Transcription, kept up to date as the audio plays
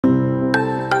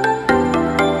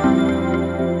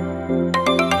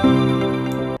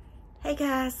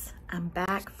guys, I'm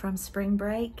back from spring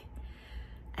break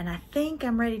and I think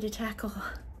I'm ready to tackle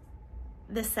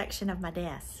this section of my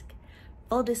desk.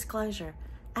 Full disclosure,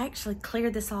 I actually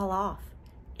cleared this all off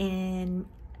in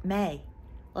May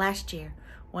last year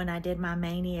when I did my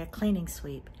Mania cleaning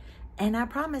sweep, and I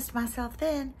promised myself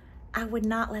then I would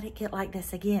not let it get like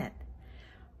this again.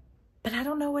 But I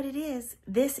don't know what it is.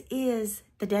 This is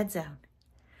the dead zone.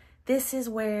 This is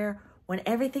where when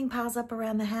everything piles up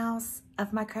around the house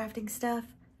of my crafting stuff,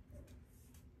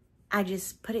 I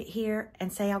just put it here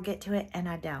and say I'll get to it, and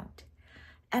I don't.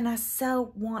 And I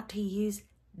so want to use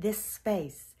this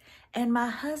space. And my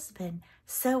husband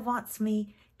so wants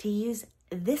me to use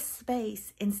this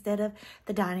space instead of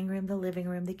the dining room, the living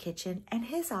room, the kitchen, and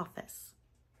his office.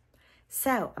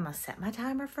 So I'm gonna set my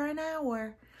timer for an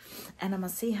hour and I'm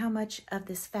gonna see how much of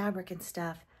this fabric and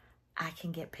stuff I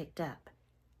can get picked up.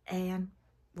 And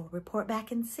we'll report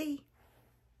back and see.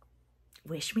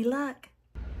 Wish me luck.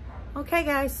 Okay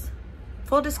guys,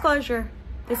 full disclosure,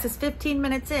 this is 15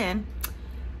 minutes in,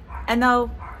 and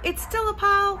though it's still a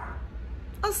pile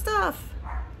of stuff,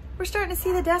 we're starting to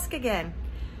see the desk again.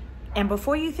 And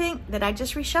before you think that I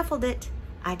just reshuffled it,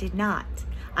 I did not.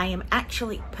 I am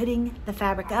actually putting the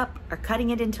fabric up or cutting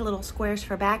it into little squares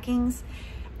for backings.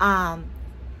 Found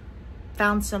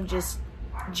some just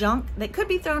junk that could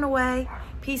be thrown away,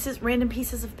 pieces, random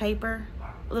pieces of paper,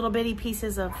 little bitty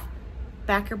pieces of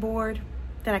backer board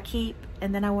that I keep,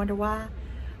 and then I wonder why.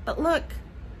 But look,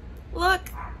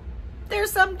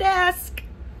 there's some desk.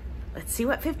 Let's see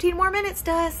what 15 more minutes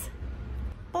does.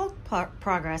 Bulk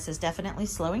progress is definitely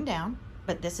slowing down,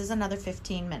 but this is another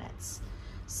 15 minutes.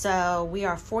 So we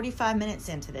are 45 minutes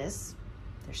into this.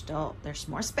 There's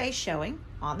more space showing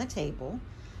on the table,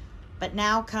 but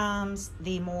now comes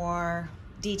the more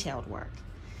detailed work.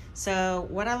 So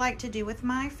what I like to do with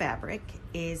my fabric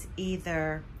is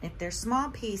either, if they're small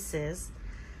pieces,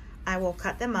 I will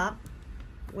cut them up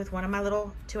with one of my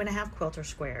little 2.5 quilter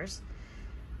squares.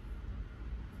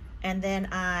 And then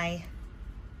I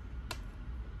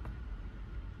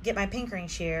get my pinkering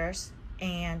shears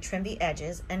and trim the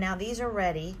edges. And now these are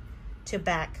ready to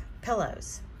back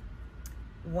pillows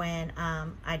when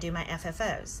I do my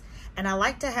FFOs. And I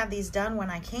like to have these done when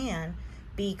I can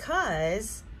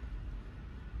because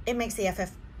it makes the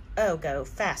FFO go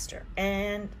faster.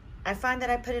 And I find that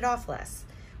I put it off less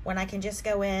when I can just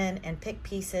go in and pick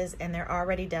pieces and they're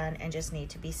already done and just need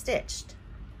to be stitched.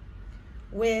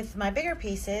 With my bigger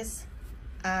pieces,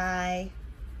 I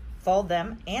fold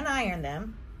them and iron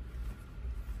them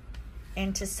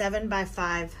into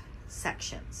 7x5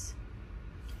 sections.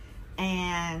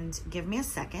 And give me a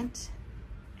second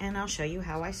and I'll show you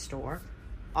how I store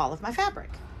all of my fabric.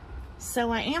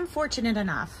 So I am fortunate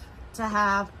enough to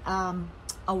have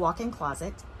a walk-in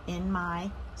closet in my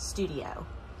studio.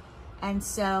 And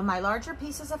so my larger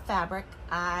pieces of fabric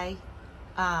I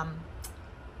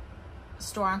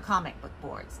store on comic book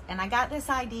boards. And I got this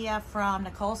idea from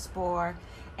Nicole Spohr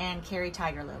and Carrie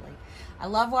Tiger Lily. I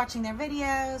love watching their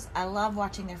videos. I love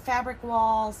watching their fabric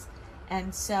walls.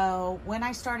 And so when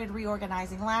I started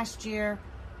reorganizing last year,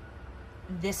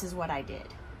 this is what I did.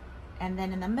 And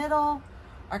then in the middle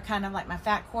are kind of like my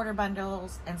fat quarter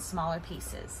bundles and smaller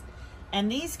pieces.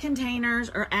 And these containers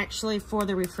are actually for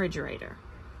the refrigerator.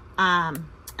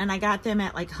 And I got them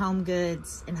at like Home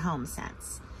Goods and Home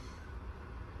Sense.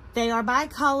 They are by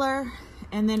color,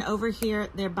 and then over here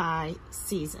they're by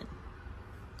season.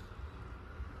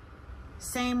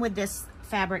 Same with this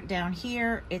fabric down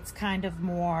here. It's kind of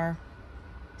more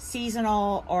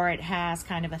seasonal, or it has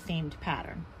kind of a themed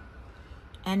pattern.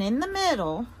 And in the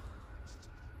middle,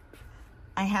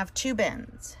 I have 2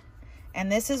 bins.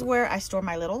 And this is where I store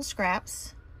my little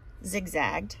scraps,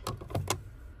 zigzagged,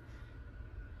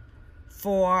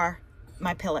 for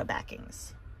my pillow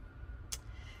backings.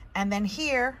 And then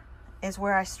here is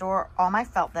where I store all my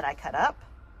felt that I cut up.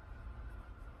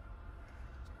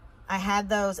 I had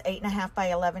those 8.5 by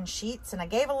 11 sheets and I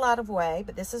gave a lot away,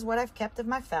 but this is what I've kept of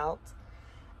my felt.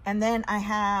 And then I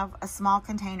have a small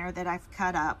container that I've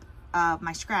cut up of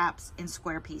my scraps in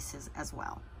square pieces as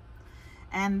well.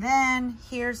 And then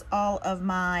here's all of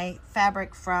my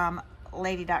fabric from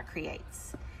Lady Dot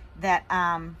Creates, that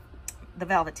the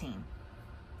velveteen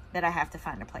that I have to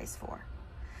find a place for.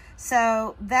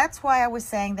 So that's why I was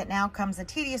saying that now comes the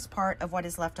tedious part of what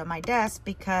is left on my desk,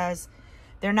 because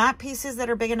they're not pieces that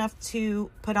are big enough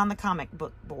to put on the comic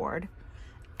book board.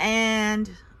 And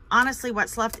honestly,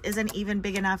 what's left isn't even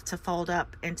big enough to fold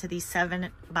up into these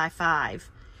 7x5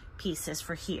 pieces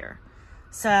for here.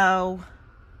 So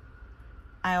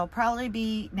I'll probably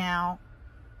be now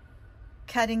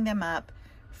cutting them up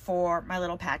for my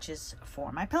little patches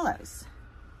for my pillows.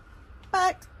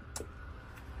 But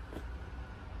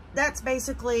that's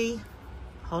basically,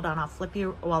 hold on, I'll flip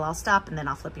you, well, I'll stop and then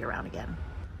I'll flip you around again.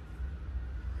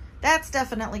 That's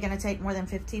definitely going to take more than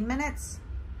 15 minutes,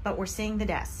 but we're seeing the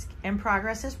desk, and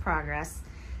progress is progress.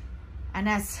 And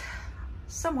as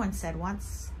someone said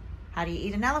once, how do you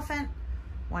eat an elephant?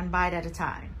 One bite at a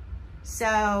time.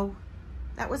 So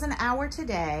that was an hour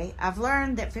today. I've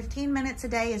learned that 15 minutes a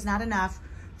day is not enough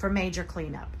for major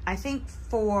cleanup. I think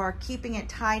for keeping it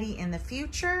tidy in the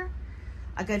future,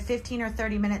 a good 15 or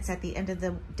 30 minutes at the end of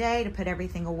the day to put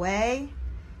everything away,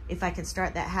 if I can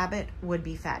start that habit, would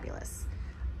be fabulous.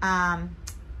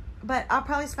 But I'll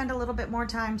probably spend a little bit more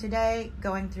time today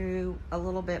going through a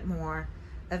little bit more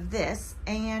of this,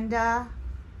 and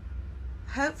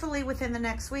hopefully within the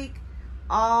next week,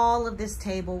 all of this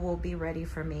table will be ready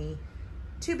for me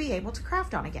to be able to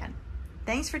craft on again.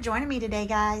 Thanks for joining me today,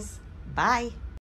 guys. Bye.